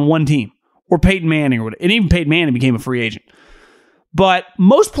 years on one team. Or Peyton Manning or whatever. And even Peyton Manning became a free agent. But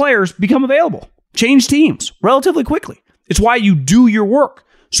most players become available, change teams relatively quickly. It's why you do your work.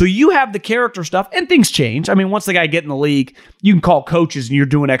 So you have the character stuff, and things change. I mean, once the guy get in the league, you can call coaches and you're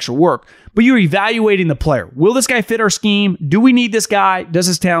doing extra work. But you're evaluating the player. Will this guy fit our scheme? Do we need this guy? Does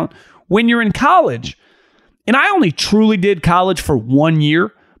his talent? When you're in college, and I only truly did college for 1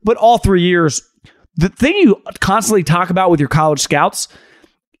 year, but all 3 years, the thing you constantly talk about with your college scouts,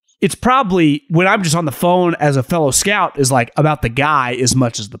 it's probably, when I'm just on the phone as a fellow scout, is like about the guy as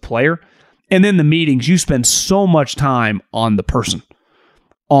much as the player. And then the meetings, you spend so much time on the person,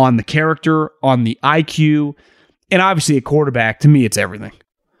 on the character, on the IQ, and obviously a quarterback, to me, it's everything.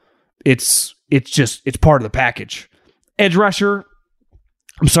 It's part of the package. Edge rusher,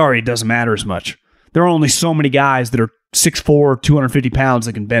 I'm sorry, it doesn't matter as much. There are only so many guys that are 6'4", 250 pounds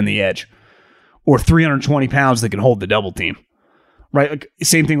that can bend the edge, or 320 pounds that can hold the double team. Right? Like,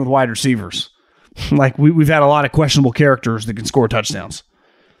 same thing with wide receivers. Like, we've had a lot of questionable characters that can score touchdowns.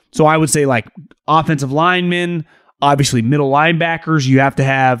 So I would say, like, offensive linemen, obviously middle linebackers, you have to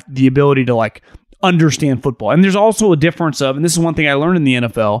have the ability to, like, understand football. And there's also a difference of, and this is one thing I learned in the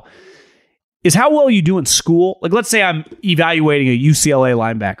NFL, is how well you do in school. Like, let's say I'm evaluating a UCLA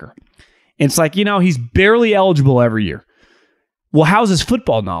linebacker. And it's like, he's barely eligible every year. Well, how's his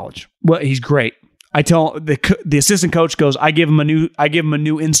football knowledge? Well, he's great. I tell the assistant coach goes, I give him a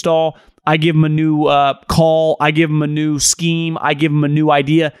new install, I give him a new call, I give him a new scheme, I give him a new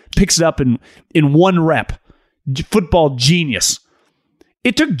idea, picks it up in one rep. Football genius.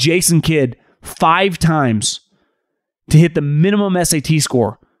 It took Jason Kidd 5 times to hit the minimum SAT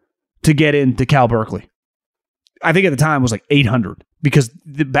score to get into Cal Berkeley. I think at the time it was like 800 because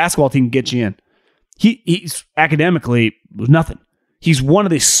the basketball team gets you in. He's academically was nothing. He's one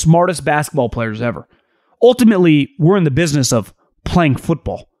of the smartest basketball players ever. Ultimately, we're in the business of playing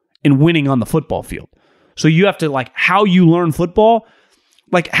football and winning on the football field. So you have to, like, how you learn football,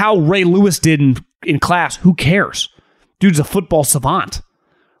 like how Ray Lewis did in class, who cares? Dude's a football savant.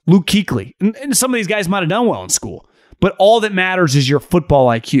 Luke Kuechly. And some of these guys might have done well in school, but all that matters is your football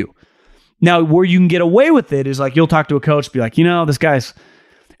IQ. Now, where you can get away with it is like you'll talk to a coach, be like, this guy's,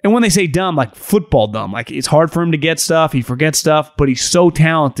 and when they say dumb, like football dumb, like it's hard for him to get stuff, he forgets stuff, but he's so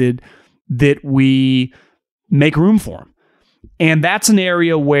talented that we make room for him. And that's an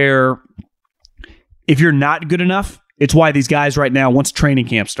area where if you're not good enough, it's why these guys right now, once training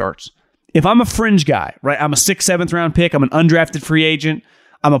camp starts, if I'm a fringe guy, right, I'm a 6th, 7th round pick, I'm an undrafted free agent,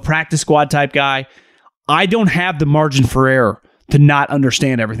 I'm a practice squad type guy, I don't have the margin for error to not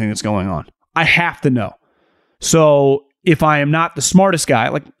understand everything that's going on. I have to know. So if I am not the smartest guy,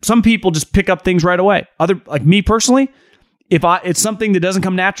 like some people just pick up things right away. Like me personally, if it's something that doesn't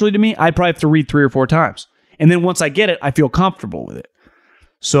come naturally to me, I probably have to read 3 or 4 times. And then once I get it, I feel comfortable with it.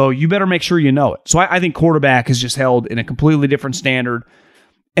 So you better make sure you know it. So I think quarterback is just held in a completely different standard.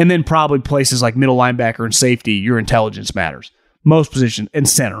 And then probably places like middle linebacker and safety, your intelligence matters. Most positions, and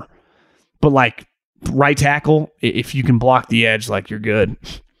center. But like right tackle, if you can block the edge, like you're good.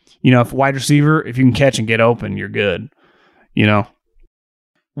 If wide receiver, if you can catch and get open, you're good.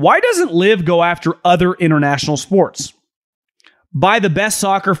 Why doesn't Liv go after other international sports? Buy the best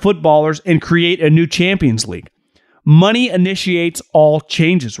soccer footballers and create a new Champions League. Money initiates all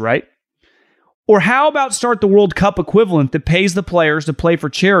changes, right? Or how about start the World Cup equivalent that pays the players to play for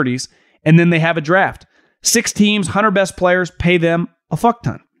charities and then they have a draft? 6 teams, 100 best players, pay them a fuck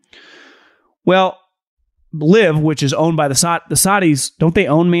ton. Well, Liv, which is owned by the Saudis, don't they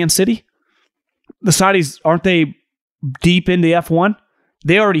own Man City? The Saudis, aren't they deep into F1?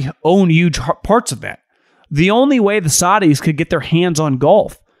 They already own huge parts of that. The only way the Saudis could get their hands on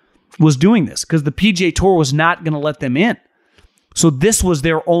golf was doing this because the PGA Tour was not going to let them in. So this was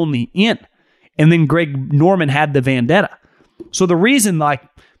their only in. And then Greg Norman had the vendetta. So the reason,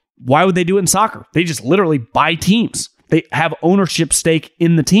 why would they do it in soccer? They just literally buy teams. They have ownership stake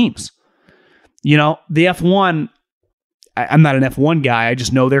in the teams. The F1, I'm not an F1 guy. I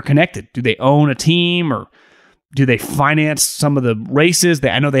just know they're connected. Do they own a team or do they finance some of the races?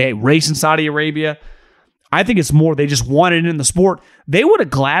 I know they race in Saudi Arabia. I think it's more they just want it in the sport. They would have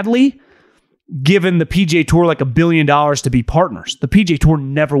gladly given the PGA Tour like $1 billion to be partners. The PGA Tour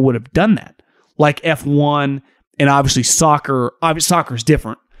never would have done that. Like F1 and obviously soccer. Obviously, soccer is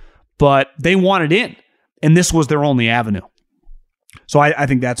different, but they wanted in, and this was their only avenue. So I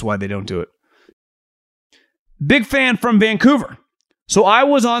think that's why they don't do it. Big fan from Vancouver. So I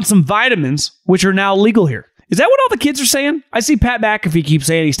was on some vitamins, which are now legal here. Is that what all the kids are saying? I see Pat McAfee keep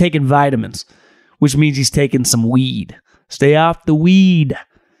saying he's taking vitamins, which means he's taking some weed. Stay off the weed.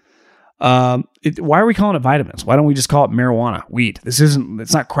 Why are we calling it vitamins? Why don't we just call it marijuana, weed?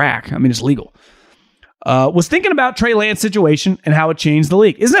 It's not crack. I mean, it's legal. Was thinking about Trey Lance's situation and how it changed the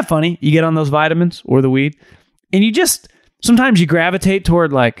league. Isn't that funny? You get on those vitamins or the weed, and sometimes you gravitate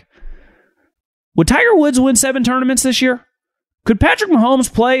toward would Tiger Woods win 7 tournaments this year? Could Patrick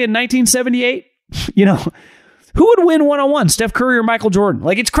Mahomes play in 1978? Who would win one-on-one, Steph Curry or Michael Jordan?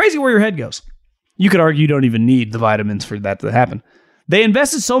 It's crazy where your head goes. You could argue you don't even need the vitamins for that to happen. They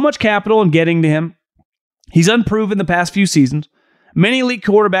invested so much capital in getting to him. He's unproven the past few seasons. Many elite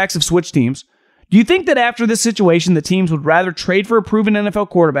quarterbacks have switched teams. Do you think that after this situation, the teams would rather trade for a proven NFL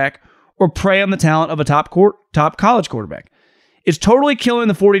quarterback or prey on the talent of a top college quarterback? It's totally killing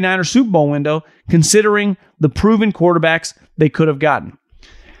the 49ers Super Bowl window, considering the proven quarterbacks they could have gotten.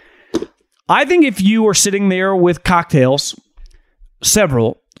 I think if you were sitting there with cocktails,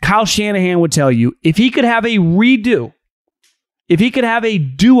 several, Kyle Shanahan would tell you if he could have a redo, if he could have a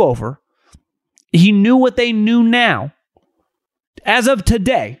do-over, he knew what they knew now. As of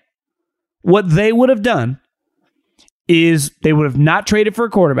today, what they would have done is they would have not traded for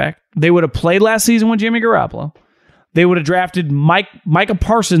a quarterback. They would have played last season with Jimmy Garoppolo. They would have drafted Micah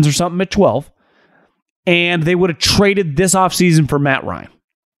Parsons or something at 12. And they would have traded this offseason for Matt Ryan.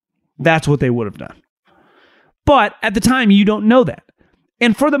 That's what they would have done. But at the time, you don't know that.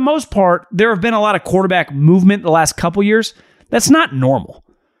 And for the most part, there have been a lot of quarterback movement the last couple years. That's not normal.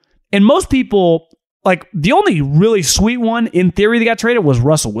 And most people, the only really sweet one in theory that got traded was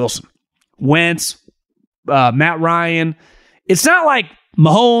Russell Wilson. Wentz, Matt Ryan. It's not like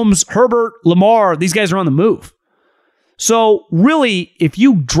Mahomes, Herbert, Lamar, these guys are on the move. So really, if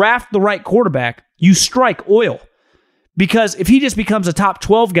you draft the right quarterback, you strike oil Because if he just becomes a top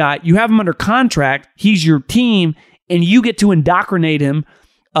 12 guy, you have him under contract, he's your team, and you get to indoctrinate him,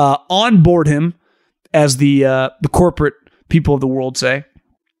 onboard him, as the corporate people of the world say,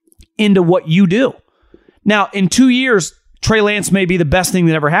 into what you do. Now, in 2 years, Trey Lance may be the best thing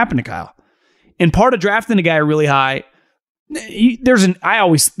that ever happened to Kyle. And part of drafting a guy really high, there's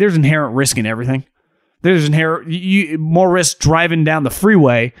inherent risk in everything. There's more risk driving down the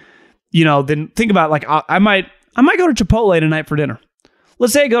freeway, than think about like I might go to Chipotle tonight for dinner.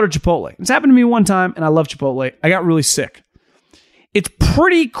 Let's say I go to Chipotle. It's happened to me one time, and I love Chipotle. I got really sick. It's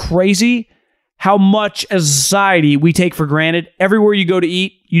pretty crazy how much as a society we take for granted. Everywhere you go to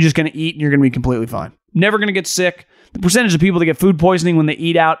eat, you're just going to eat and you're going to be completely fine. Never going to get sick. The percentage of people that get food poisoning when they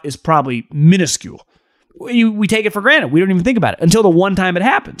eat out is probably minuscule. We take it for granted. We don't even think about it until the one time it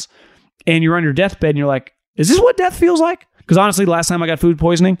happens. And you're on your deathbed and you're like, is this what death feels like? Because honestly, the last time I got food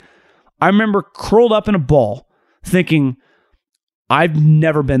poisoning, I remember curled up in a ball thinking, I've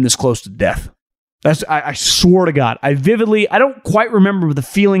never been this close to death. I swear to God. I don't quite remember the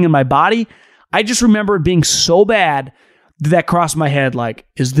feeling in my body. I just remember it being so bad that crossed my head like,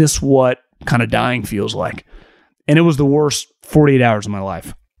 is this what kind of dying feels like? And it was the worst 48 hours of my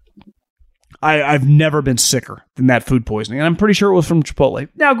life. I've never been sicker than that food poisoning. And I'm pretty sure it was from Chipotle.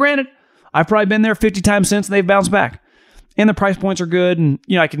 Now, granted, I've probably been there 50 times since and they've bounced back. And the price points are good. And,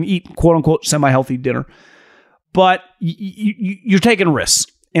 I can eat quote unquote semi-healthy dinner. But you're taking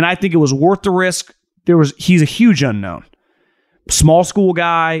risks. And I think it was worth the risk. He's a huge unknown. Small school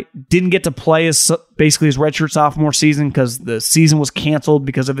guy, didn't get to play basically his redshirt sophomore season because the season was canceled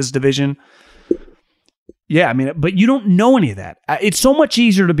because of his division. Yeah, but you don't know any of that. It's so much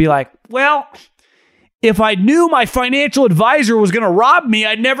easier to be like, well, if I knew my financial advisor was going to rob me,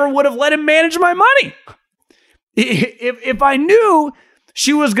 I never would have let him manage my money. If I knew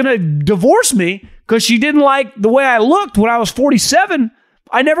she was going to divorce me because she didn't like the way I looked when I was 47,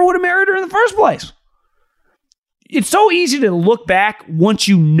 I never would have married her in the first place. It's so easy to look back once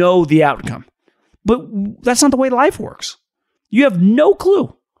you know the outcome. But that's not the way life works. You have no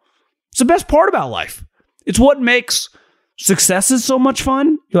clue. It's the best part about life. It's what makes successes so much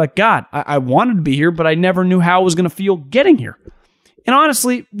fun. You're like, God, I wanted to be here, but I never knew how I was going to feel getting here. And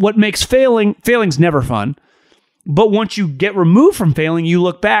honestly, what makes failing's never fun. But once you get removed from failing, you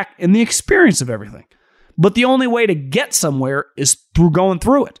look back and the experience of everything. But the only way to get somewhere is through going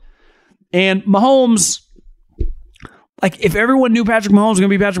through it. And Mahomes, like if everyone knew Patrick Mahomes was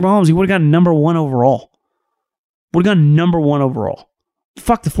going to be Patrick Mahomes, he would have gone number 1 overall.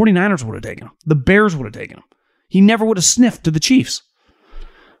 Fuck, the 49ers would have taken him. The Bears would have taken him. He never would have sniffed to the Chiefs.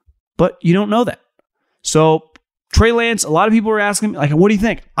 But you don't know that. So Trey Lance, a lot of people are asking me, like, what do you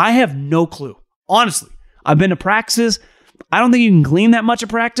think? I have no clue. Honestly, I've been to practices. I don't think you can glean that much at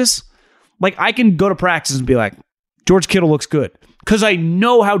practice. Like, I can go to practice and be like, George Kittle looks good. Because I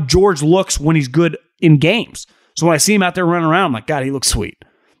know how George looks when he's good in games. So when I see him out there running around, I'm like, God, he looks sweet.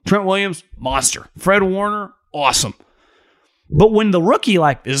 Trent Williams, monster. Fred Warner, awesome. But when the rookie,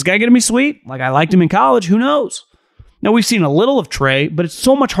 like, is this guy going to be sweet? Like, I liked him in college. Who knows? Now, we've seen a little of Trey, but it's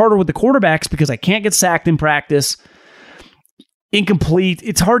so much harder with the quarterbacks because I can't get sacked in practice. Incomplete.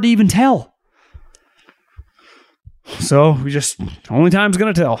 It's hard to even tell. So, only time's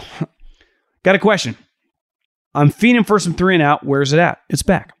going to tell. Got a question. I'm fiending for some 3 and out. Where's it at? It's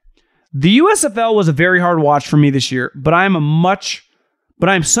back. The USFL was a very hard watch for me this year, but I'm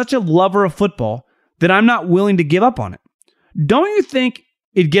such a lover of football that I'm not willing to give up on it. Don't you think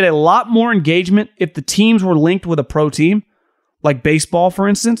it'd get a lot more engagement if the teams were linked with a pro team? Like baseball, for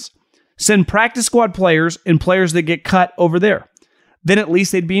instance? Send practice squad players and players that get cut over there. Then at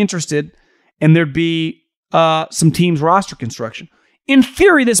least they'd be interested and there'd be some teams roster construction. In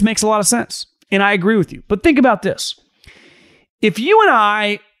theory, this makes a lot of sense. And I agree with you. But think about this. If you and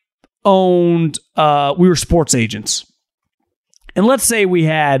I owned, we were sports agents, and let's say we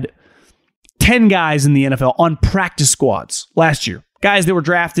had 10 guys in the NFL on practice squads last year. Guys that were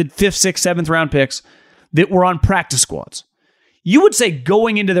drafted 5th, 6th, 7th round picks that were on practice squads. You would say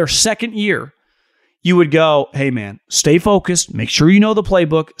going into their second year, you would go, hey man, stay focused, make sure you know the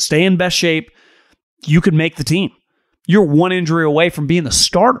playbook, stay in best shape. You could make the team. You're one injury away from being the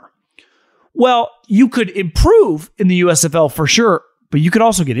starter. Well, you could improve in the USFL for sure, but you could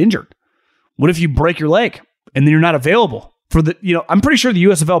also get injured. What if you break your leg and then you're not available? I'm pretty sure the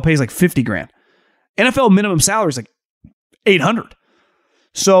USFL pays like $50,000. NFL minimum salary is like $800.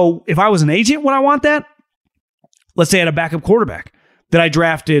 So if I was an agent, would I want that? Let's say I had a backup quarterback that I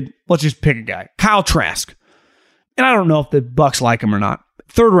drafted. Let's just pick a guy, Kyle Trask. And I don't know if the Bucs like him or not.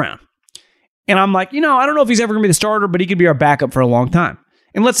 3rd round. And I'm like, I don't know if he's ever going to be the starter, but he could be our backup for a long time.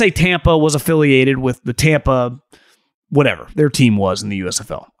 And let's say Tampa was affiliated with the Tampa whatever their team was in the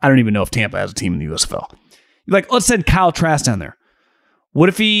USFL. I don't even know if Tampa has a team in the USFL. Like, let's send Kyle Trask down there. What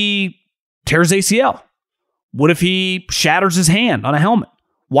if he tears ACL? What if he shatters his hand on a helmet?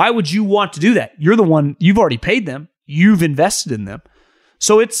 Why would you want to do that? You're the one, you've already paid them. You've invested in them.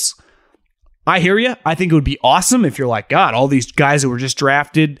 So I hear you. I think it would be awesome if you're like, God, all these guys that were just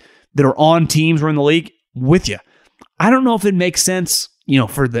drafted that are on teams or in the league with you. I don't know if it makes sense,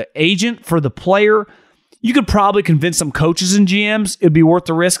 for the agent, for the player. You could probably convince some coaches and GMs it'd be worth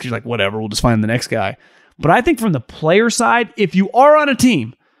the risk. You're like, whatever, we'll just find the next guy. But I think from the player side, if you are on a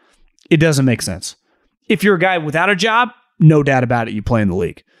team, it doesn't make sense. If you're a guy without a job, no doubt about it, you play in the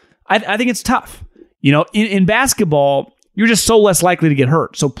league. I think it's tough. In basketball, you're just so less likely to get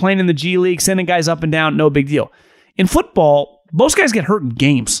hurt. So playing in the G League, sending guys up and down, no big deal. In football, most guys get hurt in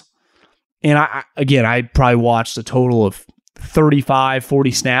games. And I probably watched a total of 35,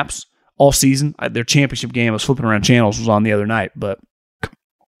 40 snaps all season. Their championship game, I was flipping around channels, was on the other night. But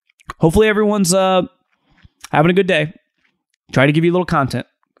hopefully everyone's having a good day. Try to give you a little content.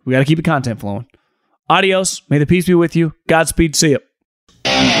 We got to keep the content flowing. Adios. May the peace be with you. Godspeed. See you.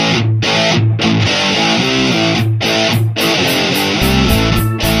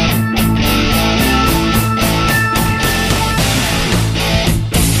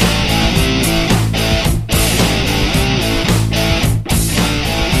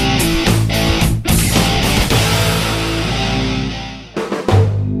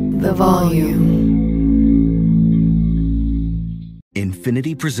 The volume.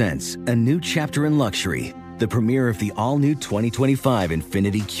 Infiniti presents a new chapter in luxury, the premiere of the all-new 2025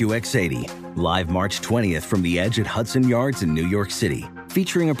 Infiniti QX80, live March 20th from the Edge at Hudson Yards in New York City,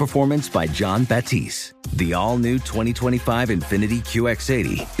 featuring a performance by John Batiste. The all-new 2025 Infiniti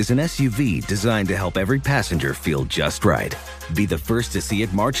QX80 is an SUV designed to help every passenger feel just right. Be the first to see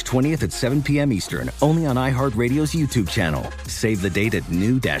it March 20th at 7 p.m. Eastern, only on iHeartRadio's YouTube channel. Save the date at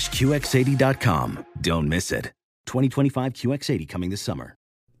new-QX80.com. Don't miss it. 2025 QX80 coming this summer.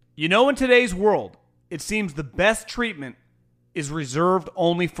 In today's world, it seems the best treatment is reserved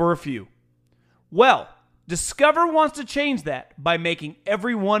only for a few. Well, Discover wants to change that by making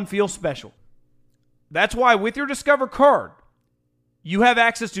everyone feel special. That's why with your Discover card, you have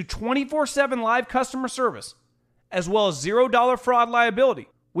access to 24/7 live customer service, as well as $0 fraud liability,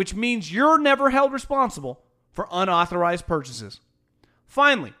 which means you're never held responsible for unauthorized purchases.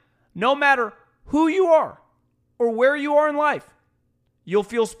 Finally, no matter who you are or where you are in life, you'll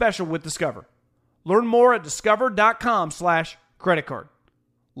feel special with Discover. Learn more at discover.com/credit card.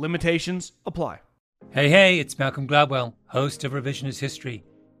 Limitations apply. Hey, it's Malcolm Gladwell, host of Revisionist History.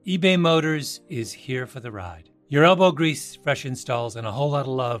 eBay Motors is here for the ride. Your elbow grease, fresh installs, and a whole lot of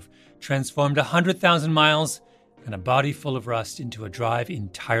love transformed 100,000 miles and a body full of rust into a drive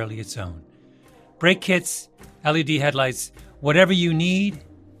entirely its own. Brake kits, LED headlights, whatever you need,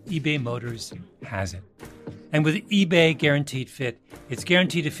 eBay Motors has it. And with eBay Guaranteed Fit, it's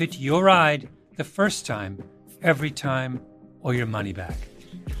guaranteed to fit your ride the first time, every time, or your money back.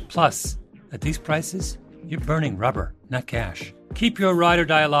 Plus, at these prices, you're burning rubber, not cash. Keep your ride or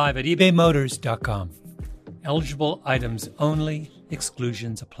die alive at ebaymotors.com. Eligible items only.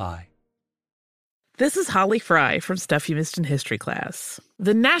 Exclusions apply. This is Holly Fry from Stuff You Missed in History class.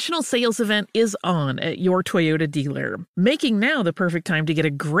 The national sales event is on at your Toyota dealer, making now the perfect time to get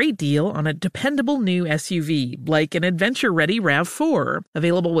a great deal on a dependable new SUV, like an adventure-ready RAV4.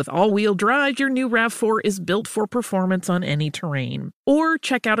 Available with all-wheel drive, your new RAV4 is built for performance on any terrain. Or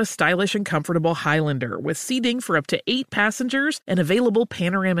check out a stylish and comfortable Highlander with seating for up to 8 passengers and available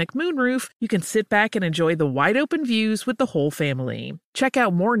panoramic moonroof. You can sit back and enjoy the wide-open views with the whole family. Check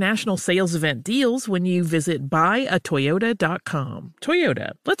out more national sales event deals when you visit buyatoyota.com.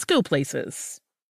 Toyota, let's go places.